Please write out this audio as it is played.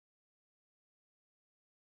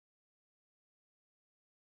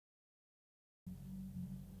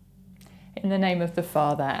In the name of the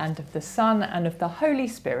Father, and of the Son, and of the Holy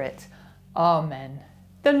Spirit. Amen.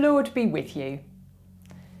 The Lord be with you.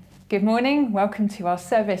 Good morning. Welcome to our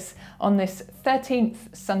service on this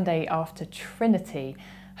 13th Sunday after Trinity.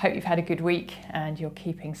 Hope you've had a good week and you're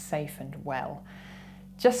keeping safe and well.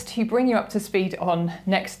 Just to bring you up to speed on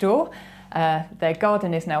next door, their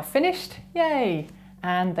garden is now finished. Yay!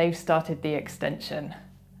 And they've started the extension.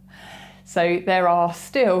 So there are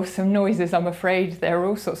still some noises, I'm afraid. There are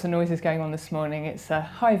all sorts of noises going on this morning. It's a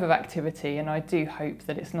hive of activity, and I do hope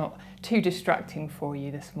that it's not too distracting for you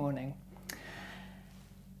this morning.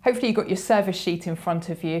 Hopefully you've got your service sheet in front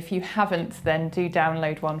of you. If you haven't, then do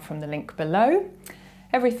download one from the link below.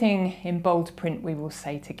 Everything in bold print we will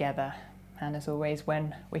say together. And as always,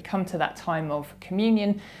 when we come to that time of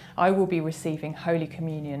communion, I will be receiving Holy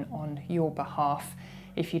Communion on your behalf.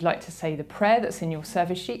 If you'd like to say the prayer that's in your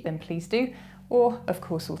service sheet, then please do. Or, of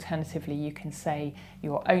course, alternatively, you can say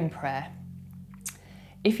your own prayer.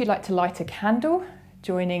 If you'd like to light a candle,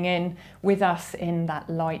 joining in with us in that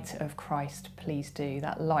light of Christ, please do.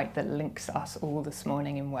 That light that links us all this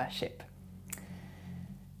morning in worship.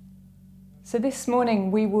 So this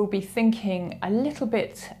morning we will be thinking a little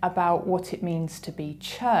bit about what it means to be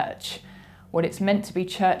church, what it's meant to be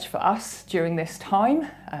church for us during this time,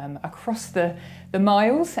 across the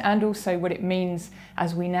miles, and also what it means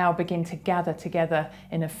as we now begin to gather together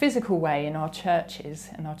in a physical way in our churches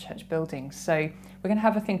and our church buildings. So we're going to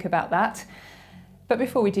have a think about that. But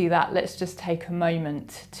before we do that, let's just take a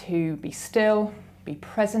moment to be still, be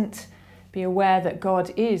present, be aware that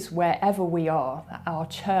God is wherever we are, that our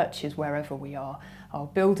church is wherever we are, our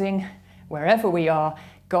building, wherever we are,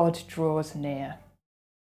 God draws near.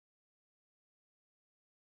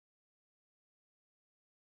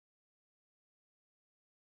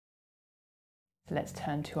 Let's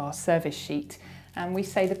turn to our service sheet and we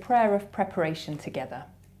say the prayer of preparation together.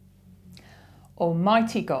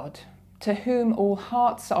 Almighty God, to whom all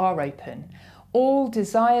hearts are open, all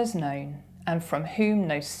desires known, and from whom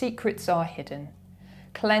no secrets are hidden,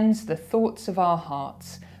 cleanse the thoughts of our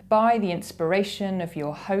hearts by the inspiration of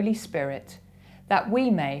your Holy Spirit, that we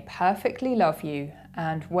may perfectly love you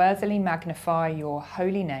and worthily magnify your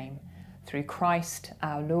holy name, through Christ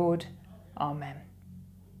our Lord. Amen.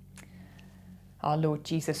 Our Lord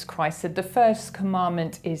Jesus Christ said, the first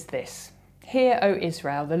commandment is this: Hear, O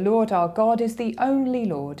Israel, the Lord our God is the only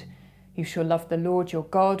Lord. You shall love the Lord your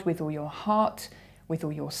God with all your heart, with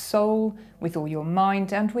all your soul, with all your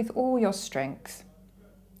mind, and with all your strength.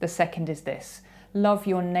 The second is this: love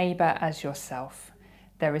your neighbour as yourself.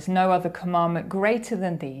 There is no other commandment greater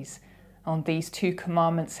than these. On these two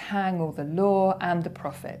commandments hang all the law and the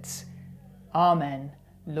prophets. Amen.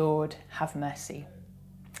 Lord, have mercy.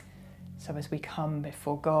 So as we come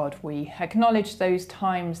before God, we acknowledge those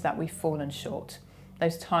times that we've fallen short,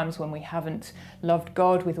 those times when we haven't loved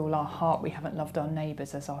God with all our heart, we haven't loved our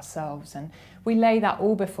neighbours as ourselves, and we lay that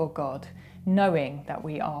all before God, knowing that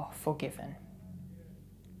we are forgiven.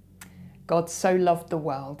 God so loved the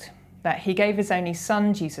world that he gave his only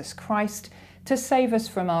Son, Jesus Christ, to save us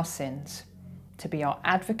from our sins, to be our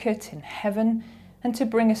advocate in heaven, and to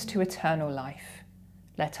bring us to eternal life.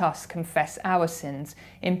 Let us confess our sins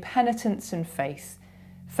in penitence and faith,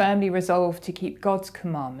 firmly resolved to keep God's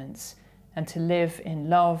commandments and to live in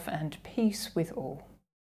love and peace with all.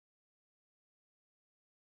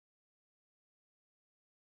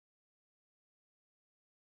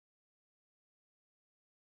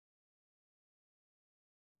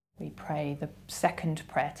 We pray the second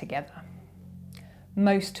prayer together.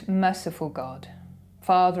 Most merciful God,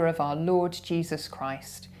 Father of our Lord Jesus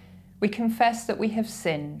Christ, we confess that we have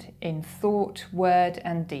sinned in thought, word,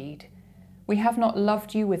 and deed. We have not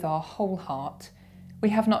loved you with our whole heart. We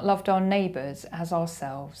have not loved our neighbours as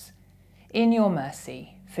ourselves. In your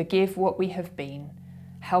mercy, forgive what we have been.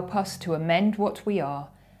 Help us to amend what we are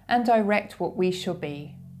and direct what we shall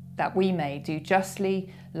be, that we may do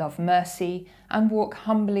justly, love mercy, and walk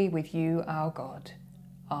humbly with you, our God.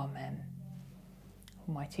 Amen.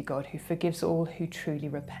 Almighty God, who forgives all who truly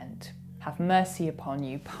repent, have mercy upon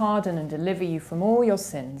you, pardon and deliver you from all your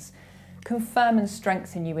sins, confirm and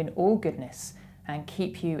strengthen you in all goodness, and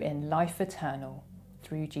keep you in life eternal.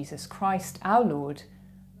 Through Jesus Christ our Lord.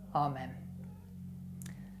 Amen.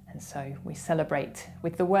 And so we celebrate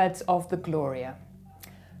with the words of the Gloria.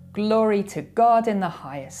 Glory to God in the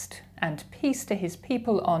highest, and peace to his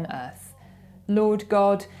people on earth. Lord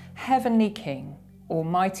God, heavenly King,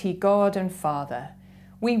 almighty God and Father,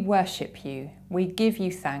 we worship you, we give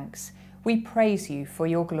you thanks, we praise you for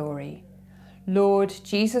your glory. Lord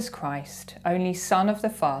Jesus Christ, only Son of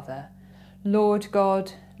the Father, Lord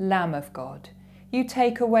God, Lamb of God, you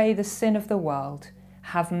take away the sin of the world.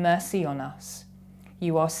 have mercy on us.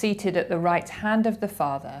 You are seated at the right hand of the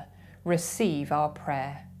Father. Receive our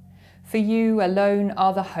prayer. For you alone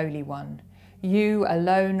are the Holy One. You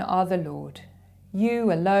alone are the Lord.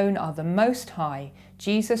 You alone are the Most High,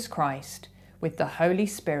 Jesus Christ, with the Holy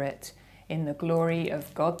Spirit, in the glory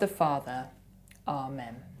of God the Father.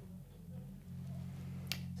 Amen.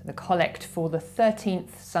 So the collect for the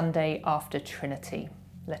 13th Sunday after Trinity.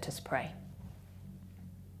 Let us pray.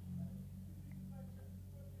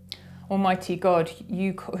 Almighty God,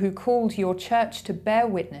 you who called your church to bear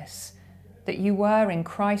witness that you were in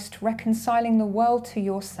Christ reconciling the world to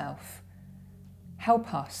yourself,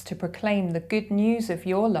 help us to proclaim the good news of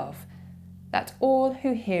your love, that all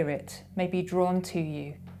who hear it may be drawn to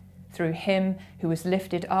you, through him who was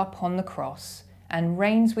lifted up on the cross and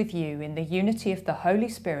reigns with you in the unity of the Holy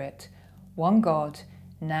Spirit, one God,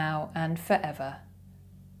 now and forever.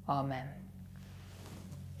 Amen.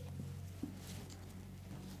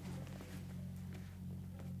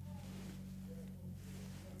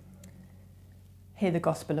 Hear the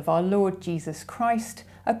gospel of our Lord Jesus Christ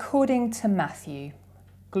according to Matthew.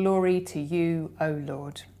 Glory to you, O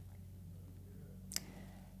Lord.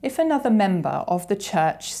 If another member of the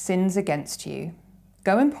church sins against you,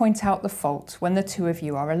 go and point out the fault when the two of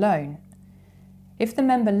you are alone. If the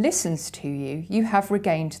member listens to you, you have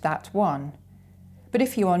regained that one. But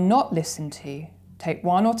if you are not listened to, take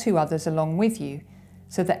one or two others along with you,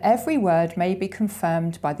 so that every word may be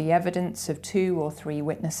confirmed by the evidence of 2 or 3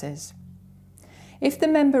 witnesses. If the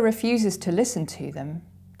member refuses to listen to them,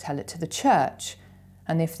 tell it to the church,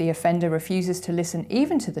 and if the offender refuses to listen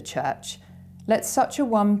even to the church, let such a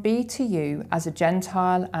one be to you as a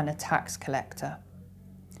Gentile and a tax collector.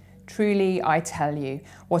 Truly, I tell you,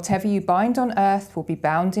 whatever you bind on earth will be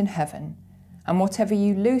bound in heaven, and whatever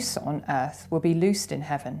you loose on earth will be loosed in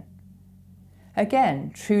heaven.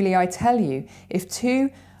 Again, truly I tell you, if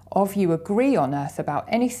 2 of you agree on earth about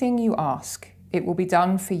anything you ask, it will be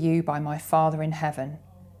done for you by my Father in heaven.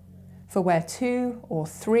 For where 2 or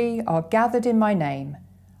 3 are gathered in my name,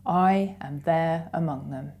 I am there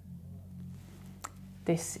among them.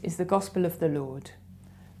 This is the gospel of the Lord.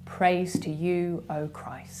 Praise to you, O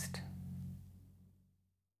Christ.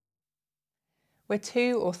 Where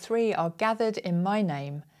 2 or 3 are gathered in my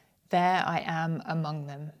name, there I am among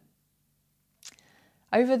them.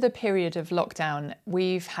 Over the period of lockdown,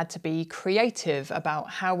 we've had to be creative about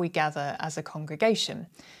how we gather as a congregation.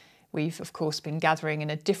 We've, of course, been gathering in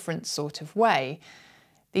a different sort of way.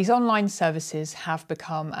 These online services have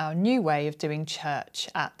become our new way of doing church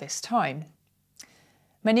at this time.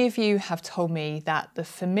 Many of you have told me that the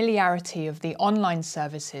familiarity of the online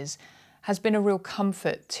services has been a real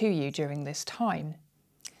comfort to you during this time.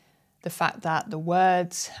 The fact that the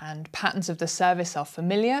words and patterns of the service are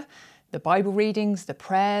familiar, the Bible readings, the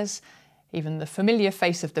prayers, even the familiar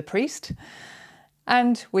face of the priest.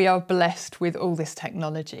 And we are blessed with all this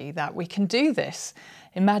technology that we can do this.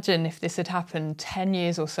 Imagine if this had happened 10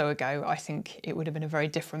 years or so ago, I think it would have been a very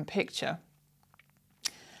different picture.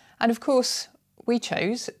 And of course, we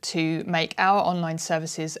chose to make our online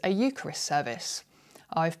services a Eucharist service.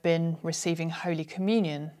 I've been receiving Holy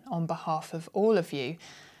Communion on behalf of all of you,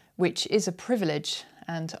 which is a privilege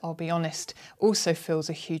and, I'll be honest, also feels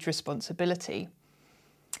a huge responsibility.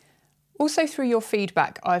 Also through your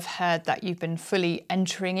feedback, I've heard that you've been fully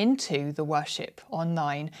entering into the worship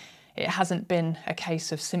online. It hasn't been a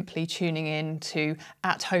case of simply tuning in to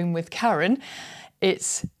At Home with Karen.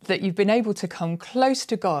 It's that you've been able to come close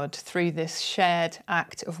to God through this shared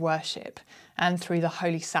act of worship and through the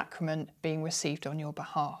Holy Sacrament being received on your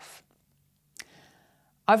behalf.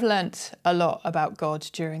 I've learnt a lot about God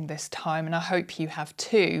during this time, and I hope you have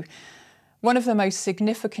too. One of the most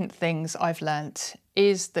significant things I've learnt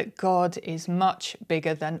is that God is much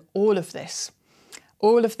bigger than all of this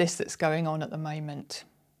that's going on at the moment,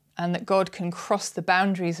 and that God can cross the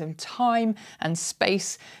boundaries of time and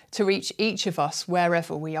space to reach each of us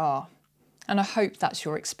wherever we are. And I hope that's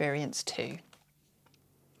your experience too.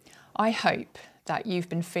 I hope that you've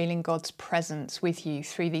been feeling God's presence with you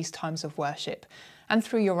through these times of worship and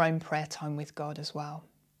through your own prayer time with God as well.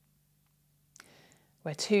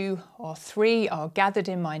 Where 2 or 3 are gathered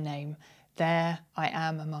in my name, there I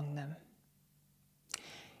am among them.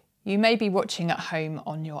 You may be watching at home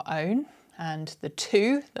on your own, and the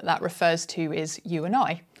 2 that refers to is you and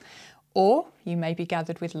I. Or you may be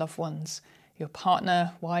gathered with loved ones, your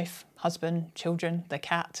partner, wife, husband, children, the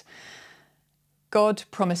cat. God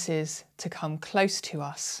promises to come close to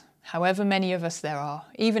us, however many of us there are,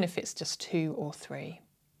 even if it's just 2 or 3.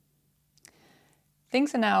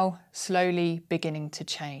 Things are now slowly beginning to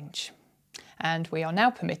change, and we are now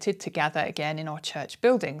permitted to gather again in our church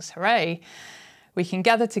buildings. Hooray! We can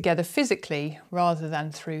gather together physically rather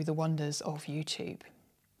than through the wonders of YouTube.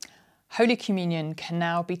 Holy Communion can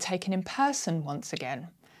now be taken in person once again.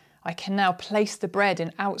 I can now place the bread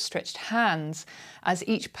in outstretched hands as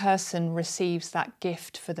each person receives that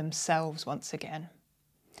gift for themselves once again.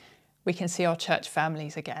 We can see our church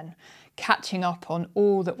families again, catching up on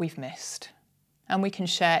all that we've missed. And we can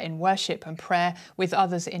share in worship and prayer with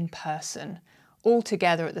others in person, all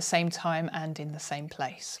together at the same time and in the same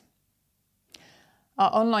place. Our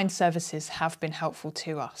online services have been helpful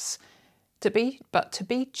to us. But to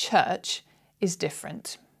be church is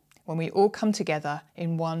different when we all come together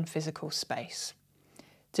in one physical space.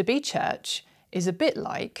 To be church is a bit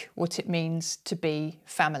like what it means to be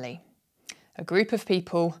family. A group of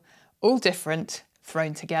people, all different,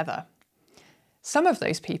 thrown together. Some of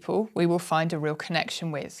those people we will find a real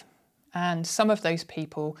connection with, and some of those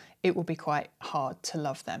people it will be quite hard to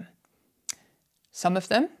love them. Some of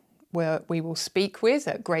them we will speak with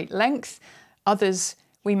at great length, others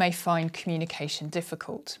we may find communication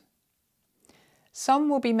difficult. Some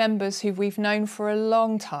will be members who we've known for a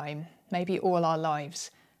long time, maybe all our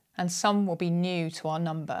lives, and some will be new to our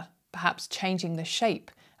number, perhaps changing the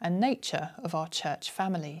shape and nature of our church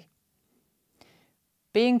family.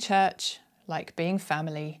 Being church, like being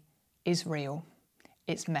family, is real.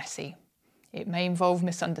 It's messy. It may involve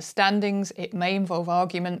misunderstandings, it may involve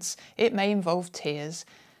arguments, it may involve tears,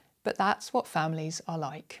 but that's what families are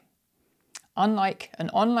like. Unlike an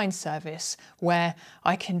online service where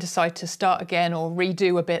I can decide to start again or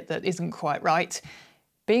redo a bit that isn't quite right,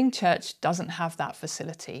 being church doesn't have that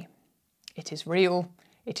facility. It is real,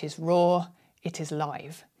 it is raw, it is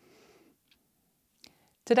live.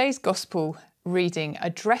 Today's Gospel reading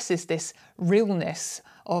addresses this realness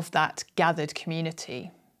of that gathered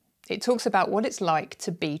community. It talks about what it's like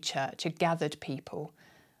to be church, a gathered people,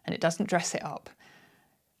 and it doesn't dress it up.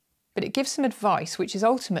 But it gives some advice, which is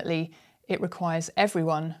ultimately it requires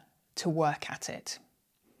everyone to work at it.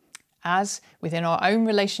 As within our own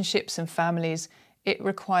relationships and families, it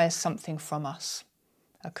requires something from us,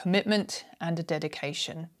 a commitment and a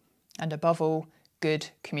dedication, and above all, good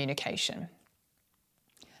communication.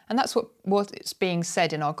 And that's what is being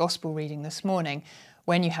said in our gospel reading this morning.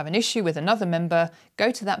 When you have an issue with another member,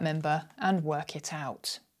 go to that member and work it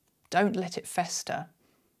out. Don't let it fester.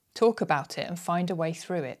 Talk about it and find a way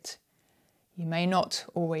through it. You may not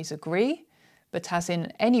always agree, but as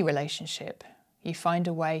in any relationship, you find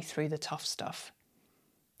a way through the tough stuff.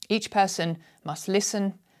 Each person must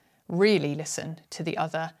listen, really listen to the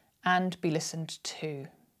other and be listened to.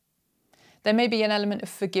 There may be an element of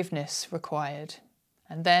forgiveness required,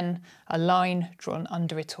 and then a line drawn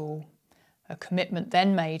under it all, a commitment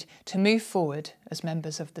then made to move forward as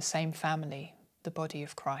members of the same family, the body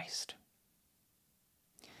of Christ.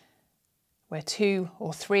 Where 2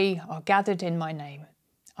 or 3 are gathered in my name,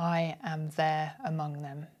 I am there among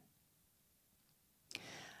them.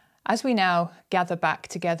 As we now gather back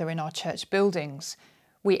together in our church buildings,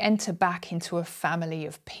 we enter back into a family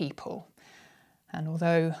of people. And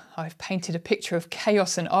although I've painted a picture of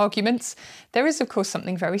chaos and arguments, there is of course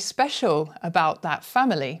something very special about that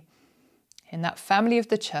family. In that family of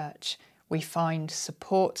the church, we find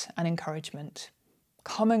support and encouragement,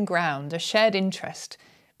 common ground, a shared interest,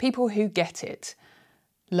 people who get it,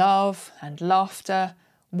 love and laughter,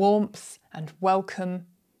 warmth and welcome,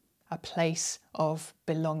 a place of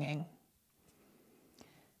belonging.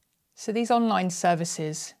 So these online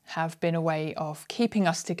services have been a way of keeping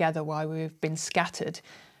us together while we've been scattered,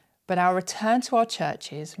 but our return to our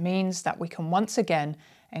churches means that we can once again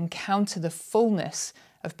encounter the fullness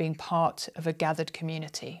of being part of a gathered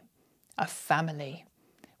community, a family,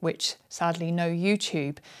 which sadly no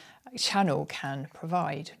YouTube channel can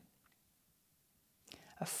provide.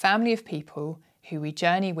 A family of people who we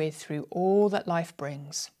journey with through all that life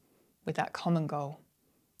brings, with that common goal,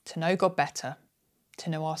 to know God better, to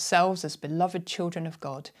know ourselves as beloved children of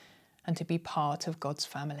God, and to be part of God's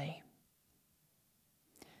family.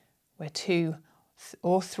 Where 2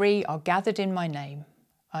 or 3 are gathered in my name,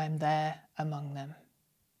 I am there among them.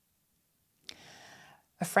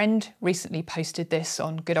 A friend recently posted this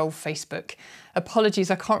on good old Facebook.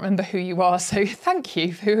 Apologies, I can't remember who you are, so thank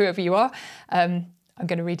you for whoever you are. I'm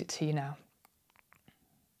going to read it to you now.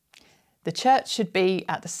 The church should be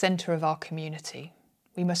at the centre of our community.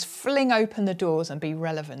 We must fling open the doors and be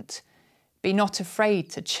relevant. Be not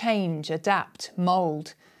afraid to change, adapt,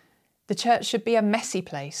 mould. The church should be a messy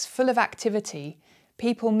place, full of activity,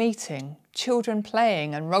 people meeting, children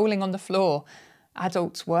playing and rolling on the floor,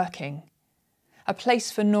 adults working. A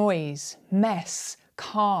place for noise, mess,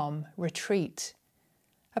 calm, retreat.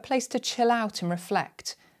 A place to chill out and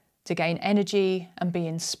reflect, to gain energy and be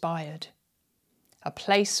inspired. a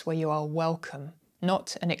place where you are welcome,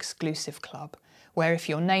 not an exclusive club, where if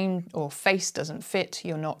your name or face doesn't fit,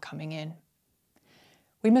 you're not coming in.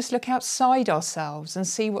 We must look outside ourselves and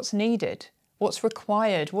see what's needed, what's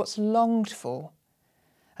required, what's longed for.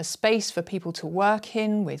 A space for people to work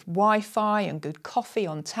in with Wi-Fi and good coffee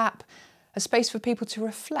on tap, a space for people to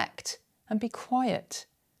reflect and be quiet,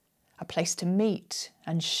 a place to meet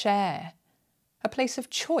and share, a place of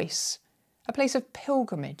choice, a place of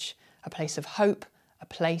pilgrimage, a place of hope, a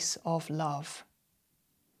place of love.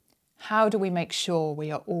 How do we make sure we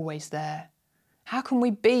are always there? How can we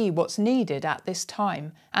be what's needed at this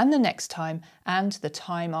time and the next time and the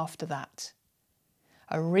time after that?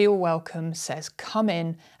 A real welcome says, come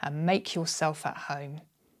in and make yourself at home.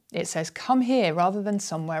 It says, come here rather than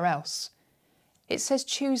somewhere else. It says,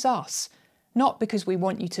 choose us, not because we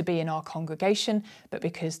want you to be in our congregation, but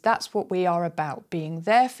because that's what we are about, being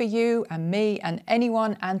there for you and me and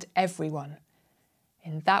anyone and everyone.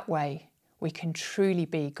 In that way, we can truly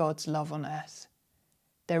be God's love on earth.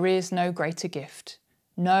 There is no greater gift,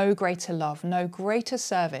 no greater love, no greater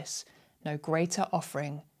service, no greater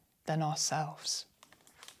offering than ourselves.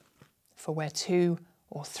 For where 2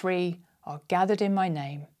 or 3 are gathered in my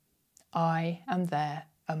name, I am there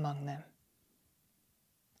among them.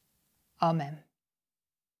 Amen.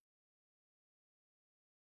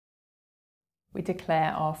 We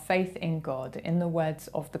declare our faith in God in the words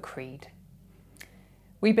of the Creed.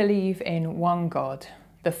 We believe in one God,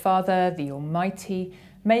 the Father, the Almighty,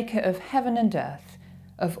 maker of heaven and earth,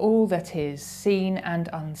 of all that is seen and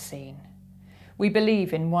unseen. We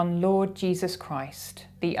believe in one Lord Jesus Christ,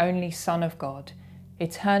 the only Son of God,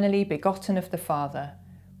 eternally begotten of the Father,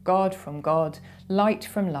 God from God, light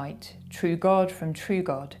from light, true God from true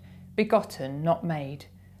God, begotten, not made,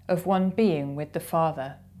 of one being with the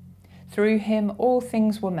Father. Through him all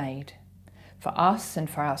things were made. For us and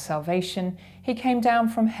for our salvation, he came down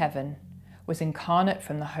from heaven, was incarnate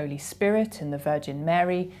from the Holy Spirit and the Virgin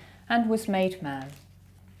Mary, and was made man.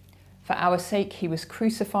 For our sake he was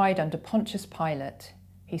crucified under Pontius Pilate.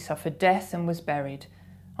 He suffered death and was buried.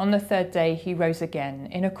 On the 3rd day he rose again,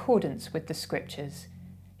 in accordance with the Scriptures.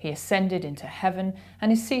 He ascended into heaven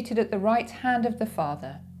and is seated at the right hand of the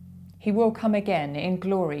Father. He will come again in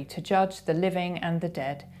glory to judge the living and the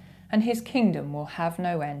dead, and his kingdom will have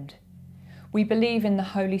no end. We believe in the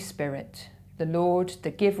Holy Spirit, the Lord, the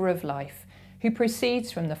giver of life, who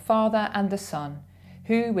proceeds from the Father and the Son,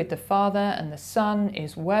 who with the Father and the Son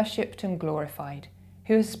is worshipped and glorified,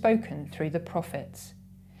 who has spoken through the prophets.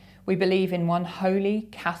 We believe in one holy,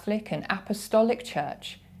 Catholic and Apostolic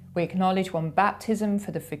Church. We acknowledge one baptism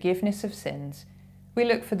for the forgiveness of sins. We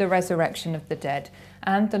look for the resurrection of the dead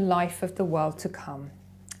and the life of the world to come.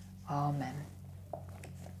 Amen.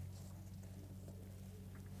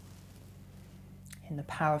 In the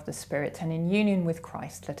power of the Spirit and in union with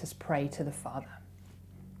Christ, let us pray to the Father.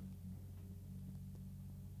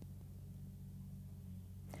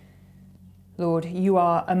 Lord, you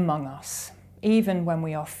are among us, even when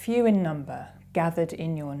we are few in number, gathered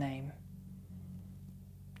in your name.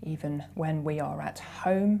 Even when we are at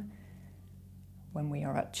home, when we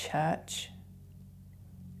are at church.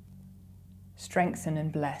 Strengthen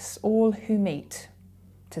and bless all who meet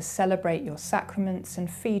to celebrate your sacraments and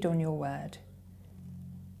feed on your word.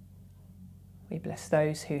 We bless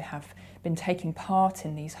those who have been taking part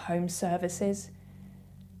in these home services.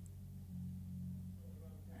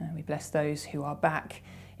 And we bless those who are back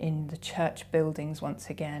in the church buildings once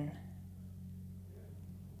again.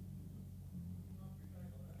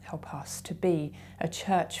 Help us to be a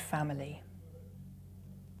church family.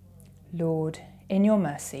 Lord, in your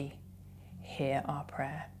mercy, hear our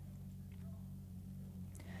prayer.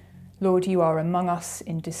 Lord, you are among us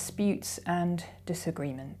in disputes and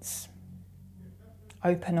disagreements.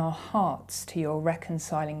 Open our hearts to your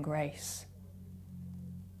reconciling grace.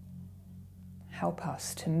 Help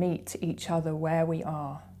us to meet each other where we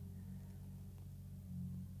are.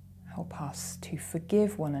 Help us to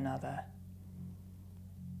forgive one another.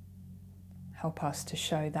 Help us to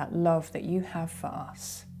show that love that you have for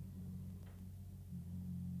us.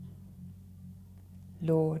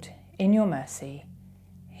 Lord, in your mercy,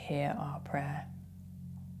 hear our prayer.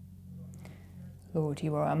 Lord,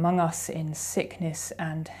 you are among us in sickness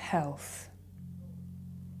and health.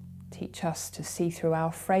 Teach us to see through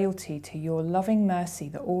our frailty to your loving mercy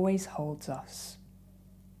that always holds us.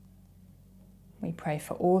 We pray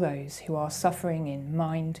for all those who are suffering in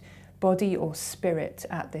mind, body or spirit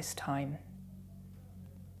at this time.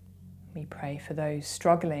 We pray for those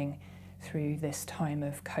struggling through this time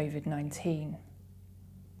of COVID-19.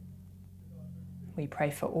 We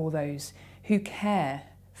pray for all those who care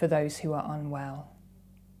for those who are unwell.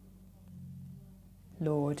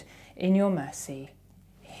 Lord, in your mercy,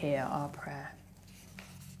 hear our prayer.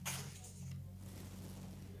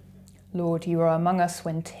 Lord, you are among us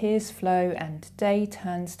when tears flow and day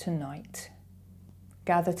turns to night.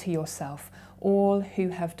 Gather to yourself all who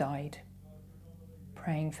have died,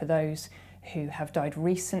 praying for those who have died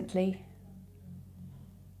recently,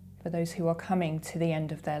 for those who are coming to the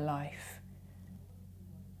end of their life,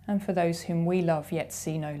 and for those whom we love yet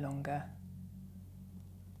see no longer.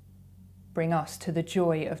 Bring us to the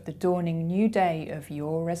joy of the dawning new day of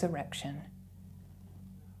your resurrection.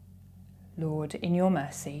 Lord, in your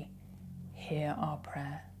mercy, hear our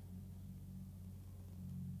prayer.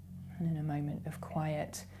 And in a moment of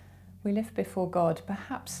quiet, we lift before God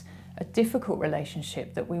perhaps a difficult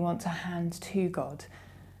relationship that we want to hand to God.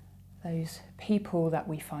 Those people that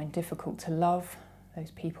we find difficult to love,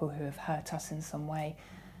 those people who have hurt us in some way,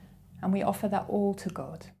 and we offer that all to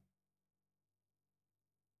God.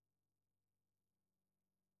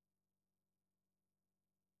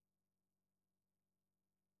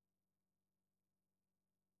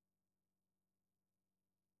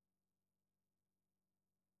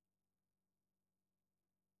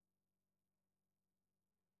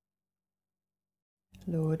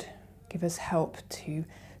 Lord, give us help to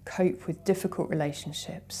cope with difficult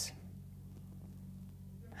relationships.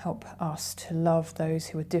 Help us to love those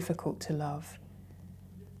who are difficult to love.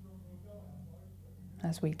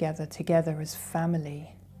 As we gather together as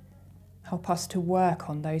family, help us to work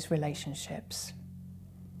on those relationships.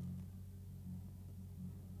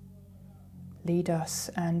 Lead us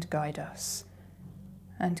and guide us,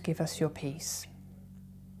 and give us your peace.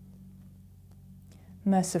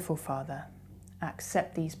 Merciful Father,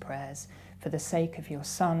 accept these prayers for the sake of your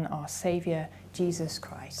Son, our Saviour, Jesus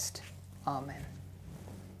Christ. Amen.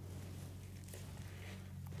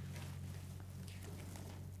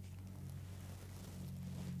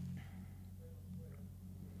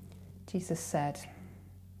 Jesus said,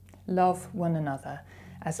 "Love one another.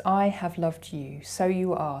 As I have loved you, so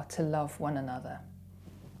you are to love one another."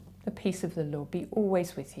 The peace of the Lord be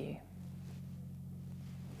always with you.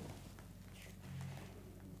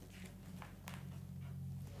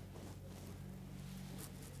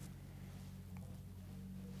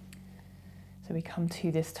 So we come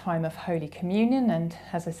to this time of Holy Communion, and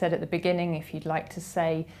as I said at the beginning, if you'd like to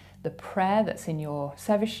say the prayer that's in your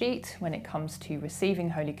service sheet when it comes to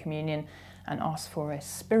receiving Holy Communion and ask for a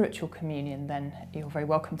spiritual communion, then you're very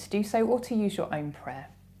welcome to do so, or to use your own prayer.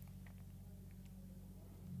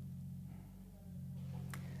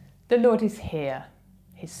 The Lord is here.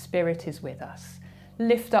 His Spirit is with us.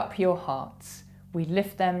 Lift up your hearts. We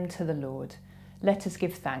lift them to the Lord. Let us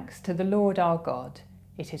give thanks to the Lord our God.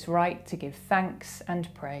 It is right to give thanks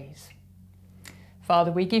and praise.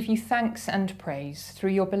 Father, we give you thanks and praise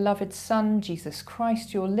through your beloved Son, Jesus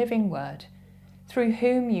Christ, your living word, through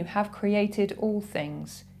whom you have created all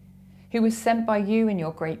things, who was sent by you in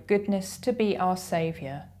your great goodness to be our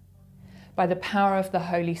Saviour. By the power of the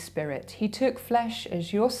Holy Spirit, he took flesh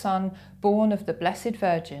as your Son, born of the Blessed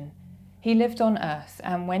Virgin. He lived on earth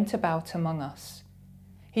and went about among us.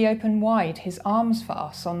 He opened wide his arms for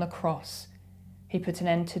us on the cross. He put an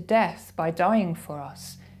end to death by dying for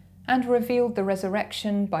us, and revealed the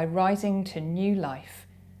resurrection by rising to new life.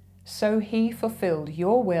 So he fulfilled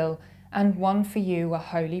your will and won for you a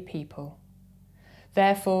holy people.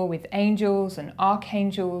 Therefore, with angels and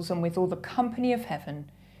archangels and with all the company of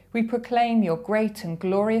heaven, we proclaim your great and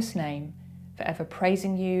glorious name, forever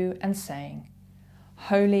praising you and saying,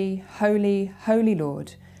 Holy, holy, holy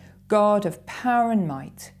Lord, God of power and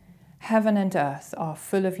might, heaven and earth are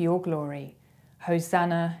full of your glory.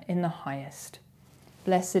 Hosanna in the highest.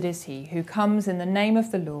 Blessed is he who comes in the name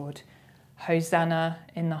of the Lord. Hosanna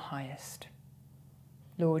in the highest.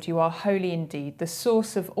 Lord, you are holy indeed, the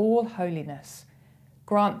source of all holiness.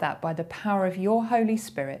 Grant that by the power of your Holy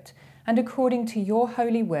Spirit and according to your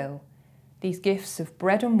holy will, these gifts of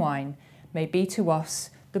bread and wine may be to us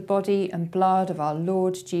the body and blood of our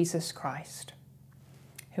Lord Jesus Christ,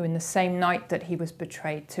 who in the same night that he was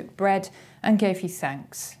betrayed took bread and gave you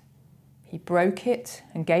thanks. He broke it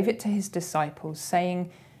and gave it to his disciples,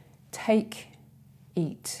 saying, Take,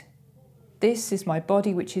 eat. This is my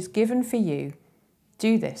body which is given for you.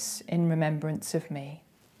 Do this in remembrance of me.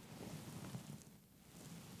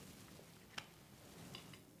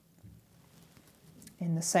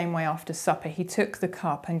 In the same way after supper, he took the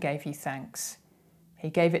cup and gave you thanks. He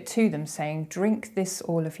gave it to them, saying, Drink this,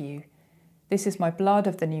 all of you. This is my blood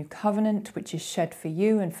of the new covenant, which is shed for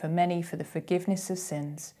you and for many for the forgiveness of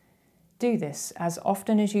sins. Do this as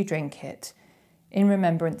often as you drink it, in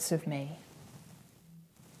remembrance of me.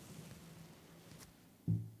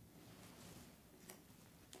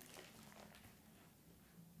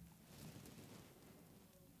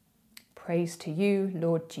 Praise to you,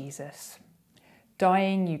 Lord Jesus.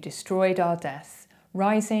 Dying, you destroyed our death.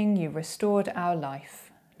 Rising, you restored our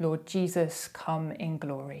life. Lord Jesus, come in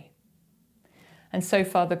glory. And so,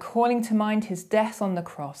 Father, calling to mind his death on the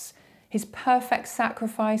cross, his perfect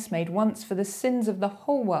sacrifice made once for the sins of the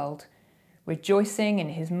whole world, rejoicing in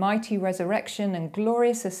his mighty resurrection and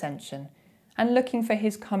glorious ascension, and looking for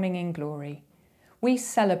his coming in glory, we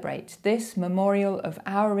celebrate this memorial of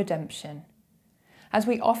our redemption. As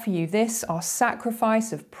we offer you this, our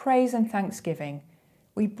sacrifice of praise and thanksgiving,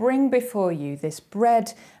 we bring before you this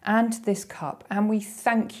bread and this cup, and we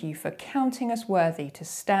thank you for counting us worthy to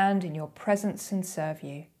stand in your presence and serve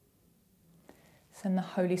you. Send the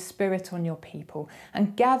Holy Spirit on your people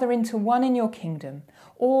and gather into one in your kingdom,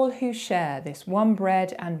 all who share this one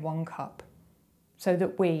bread and one cup, so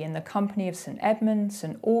that we, in the company of St. Edmund,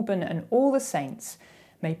 St. Alban, and all the saints,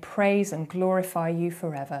 may praise and glorify you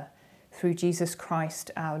forever, through Jesus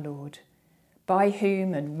Christ our Lord, by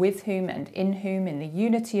whom and with whom and in whom, in the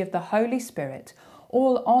unity of the Holy Spirit,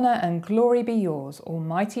 all honour and glory be yours,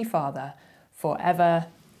 Almighty Father, for ever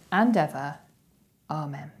and ever.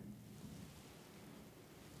 Amen.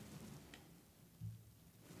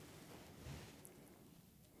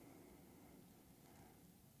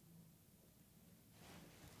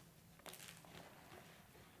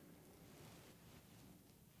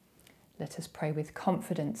 Let us pray with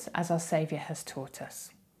confidence as our Saviour has taught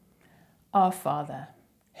us. Our Father,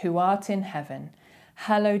 who art in heaven,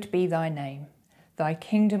 hallowed be thy name. Thy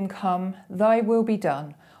kingdom come, thy will be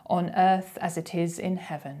done, on earth as it is in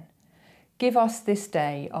heaven. Give us this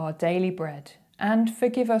day our daily bread, and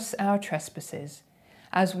forgive us our trespasses,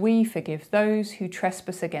 as we forgive those who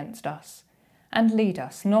trespass against us. And lead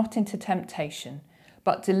us not into temptation,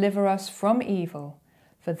 but deliver us from evil.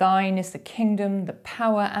 For thine is the kingdom, the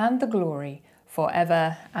power, and the glory, for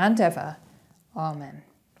ever and ever. Amen.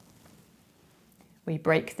 We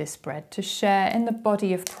break this bread to share in the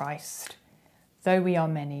body of Christ. Though we are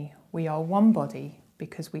many, we are one body,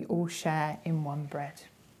 because we all share in one bread.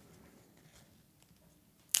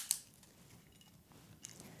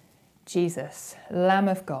 Jesus, Lamb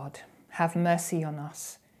of God, have mercy on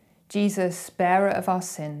us. Jesus, bearer of our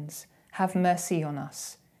sins, have mercy on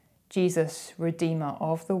us. Jesus, Redeemer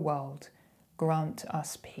of the world, grant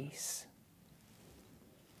us peace.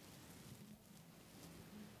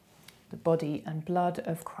 The body and blood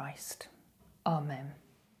of Christ. Amen.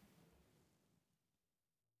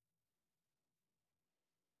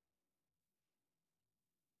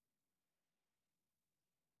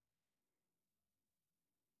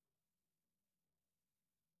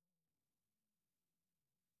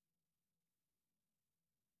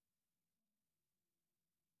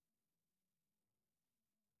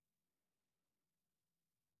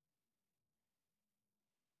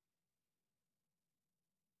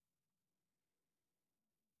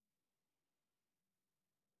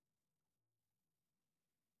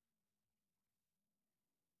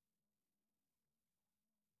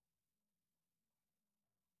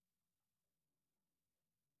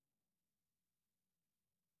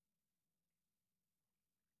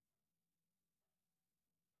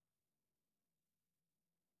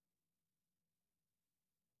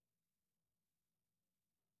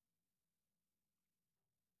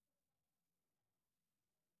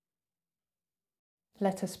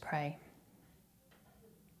 Let us pray.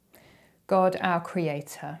 God, our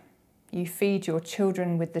Creator, you feed your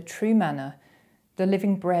children with the true manna, the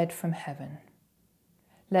living bread from heaven.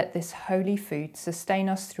 Let this holy food sustain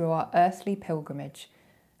us through our earthly pilgrimage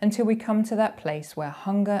until we come to that place where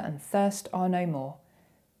hunger and thirst are no more.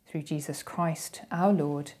 Through Jesus Christ, our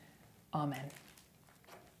Lord. Amen.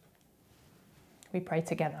 We pray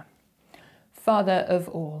together. Father of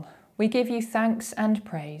all, we give you thanks and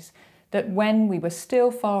praise that when we were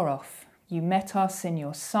still far off, you met us in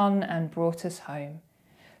your Son and brought us home.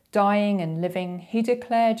 Dying and living, he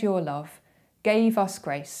declared your love, gave us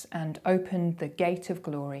grace, and opened the gate of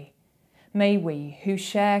glory. May we, who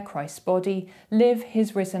share Christ's body, live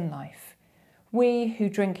his risen life. We who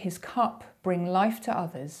drink his cup bring life to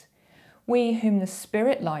others. We whom the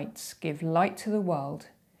Spirit lights give light to the world.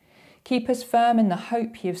 Keep us firm in the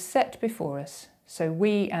hope you have set before us, so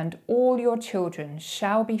we and all your children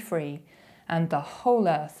shall be free, and the whole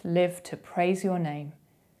earth live to praise your name.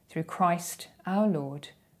 Through Christ our Lord.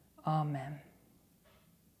 Amen.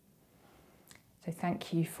 So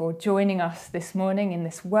thank you for joining us this morning in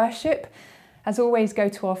this worship. As always, go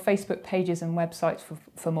to our Facebook pages and websites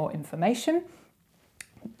for more information.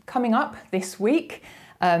 Coming up this week,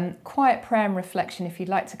 quiet prayer and reflection. If you'd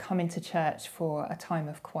like to come into church for a time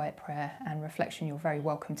of quiet prayer and reflection, you're very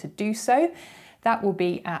welcome to do so. That will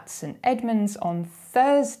be at St. Edmund's on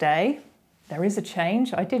Thursday, there is a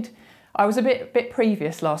change. I was a bit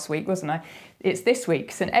previous last week, wasn't I? It's this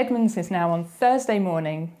week. St Edmund's is now on Thursday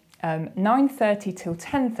morning, 9:30 till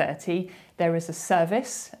 10:30. There is a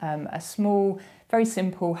service, a small, very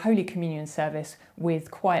simple Holy Communion service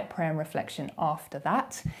with quiet prayer and reflection after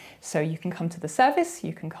that. So you can come to the service,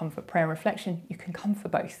 you can come for prayer and reflection, you can come for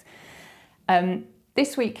both.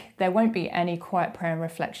 This week, there won't be any quiet prayer and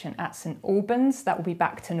reflection at St Alban's. That will be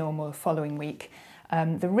back to normal the following week.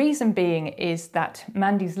 The reason being is that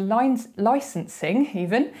Mandy's licensing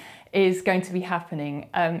even is going to be happening.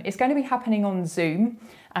 It's going to be happening on Zoom,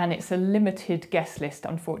 and it's a limited guest list,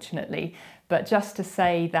 unfortunately. But just to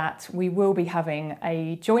say that we will be having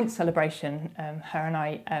a joint celebration, her and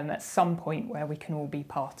I, at some point where we can all be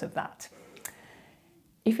part of that.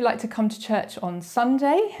 If you'd like to come to church on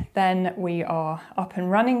Sunday, then we are up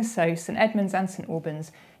and running. So St Edmund's and St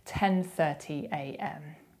Albans, 10:30 a.m.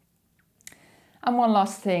 And one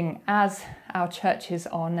last thing, as our churches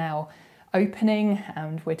are now opening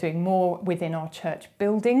and we're doing more within our church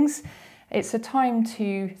buildings, it's a time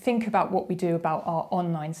to think about what we do about our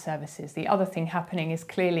online services. The other thing happening is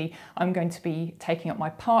clearly I'm going to be taking up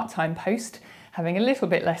my part-time post, having a little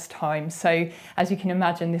bit less time. So as you can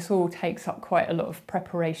imagine, this all takes up quite a lot of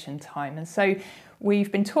preparation time. And so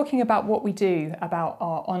we've been talking about what we do about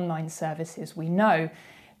our online services. We know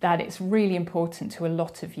that it's really important to a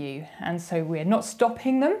lot of you. And so we're not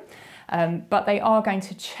stopping them, but they are going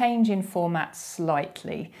to change in format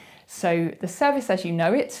slightly. So the service as you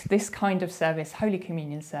know it, this kind of service, Holy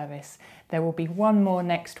Communion service, there will be one more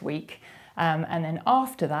next week. And then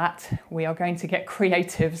after that, we are going to get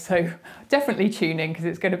creative. So definitely tune in because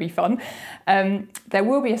it's going to be fun. There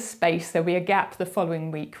will be a space, there'll be a gap the following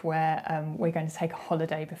week where we're going to take a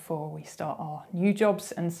holiday before we start our new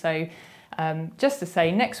jobs. And so just to say,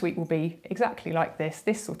 next week will be exactly like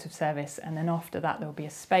this sort of service. And then after that, there'll be a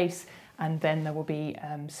space and then there will be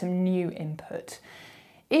some new input.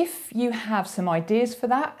 If you have some ideas for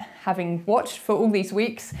that, having watched for all these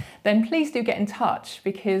weeks, then please do get in touch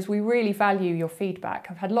because we really value your feedback.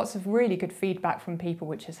 I've had lots of really good feedback from people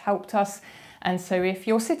which has helped us. And so if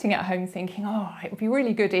you're sitting at home thinking, oh, it would be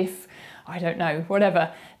really good if, I don't know,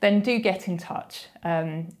 whatever, then do get in touch.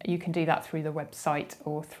 You can do that through the website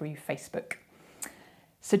or through Facebook.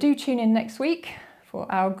 So do tune in next week for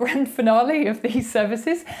our grand finale of these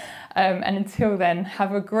services. And until then,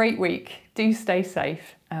 have a great week. Do stay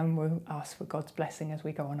safe and we'll ask for God's blessing as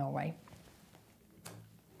we go on our way.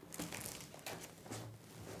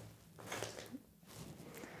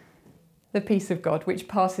 The peace of God, which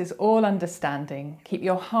passes all understanding, keep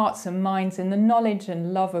your hearts and minds in the knowledge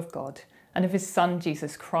and love of God and of his Son,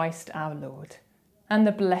 Jesus Christ, our Lord. And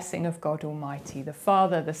the blessing of God Almighty, the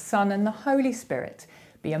Father, the Son, and the Holy Spirit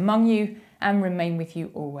be among you and remain with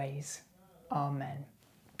you always. Amen.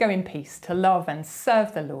 Go in peace to love and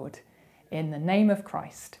serve the Lord. In the name of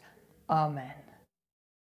Christ. Amen.